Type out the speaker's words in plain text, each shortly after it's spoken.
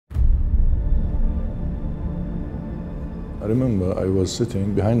I remember I was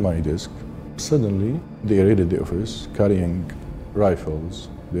sitting behind my desk. Suddenly, they raided the office, carrying rifles.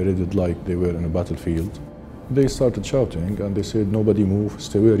 They raided like they were in a battlefield. They started shouting and they said, "Nobody move,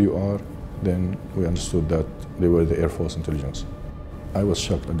 stay where you are." Then we understood that they were the Air Force intelligence. I was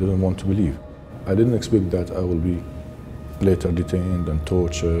shocked. I didn't want to believe. I didn't expect that I will be later detained and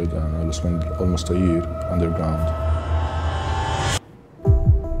tortured, and I will spend almost a year underground.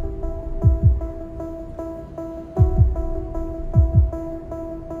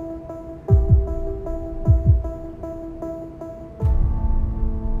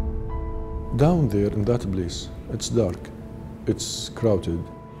 Down there in that place, it's dark, it's crowded.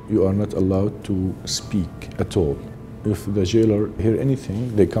 You are not allowed to speak at all. If the jailer hear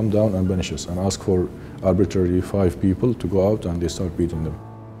anything, they come down and punish us and ask for arbitrarily 5 people to go out, and they start beating them.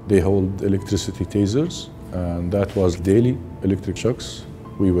 They hold electricity tasers, and that was daily electric shocks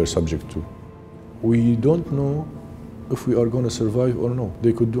we were subject to. We don't know if we are going to survive or no.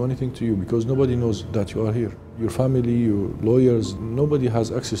 They could do anything to you because nobody knows that you are here. Your family, your lawyers, nobody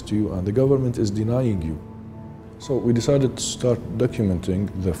has access to you, and the government is denying you. So we decided to start documenting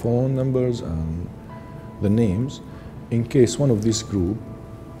the phone numbers and the names. In case one of this group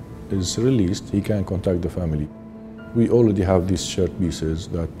is released, he can contact the family. We already have these shirt pieces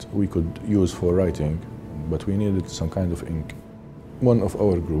that we could use for writing, but we needed some kind of ink. One of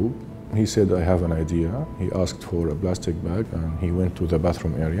our group, he said, "I have an idea." He asked for a plastic bag, and he went to the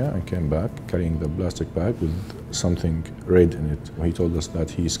bathroom area and came back carrying the plastic bag with something red in it. He told us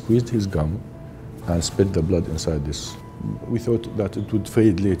that he squeezed his gum and spit the blood inside this. We thought that it would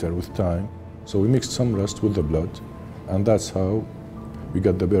fade later with time, so we mixed some rust with the blood, and that's how we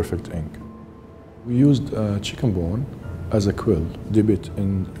got the perfect ink. We used chicken bone as a quill, dip it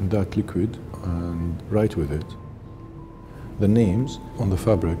in that liquid and write with it. The names on the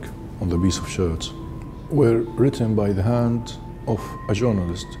fabric, on the piece of shirts, were written by the hand of a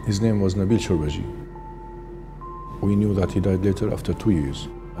journalist. His name was Nabil Shorbaji. We knew that he died later after 2 years,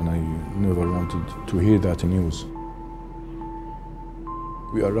 and I never wanted to hear that news.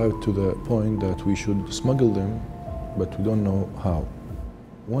 We arrived to the point that we should smuggle them, but we don't know how.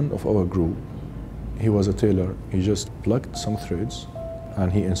 One of our group, he was a tailor. He just plucked some threads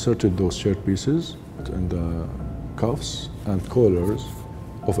and he inserted those shirt pieces in the cuffs and collars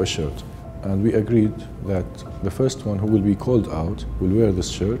of a shirt. And we agreed that the first one who will be called out will wear this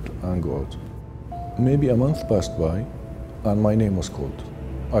shirt and go out. Maybe a month passed by and my name was called.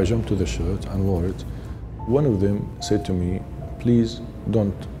 I jumped to the shirt and wore it. One of them said to me, "Please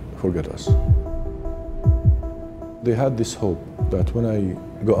don't forget us." They had this hope that when I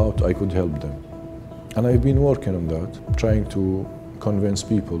go out, I could help them. And I've been working on that, trying to convince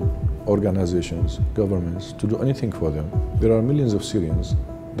people, organizations, governments to do anything for them. There are millions of Syrians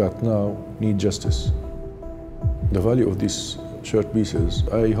that now need justice. The value of these shirt pieces,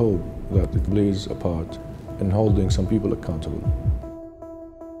 I hope that it plays a part in holding some people accountable.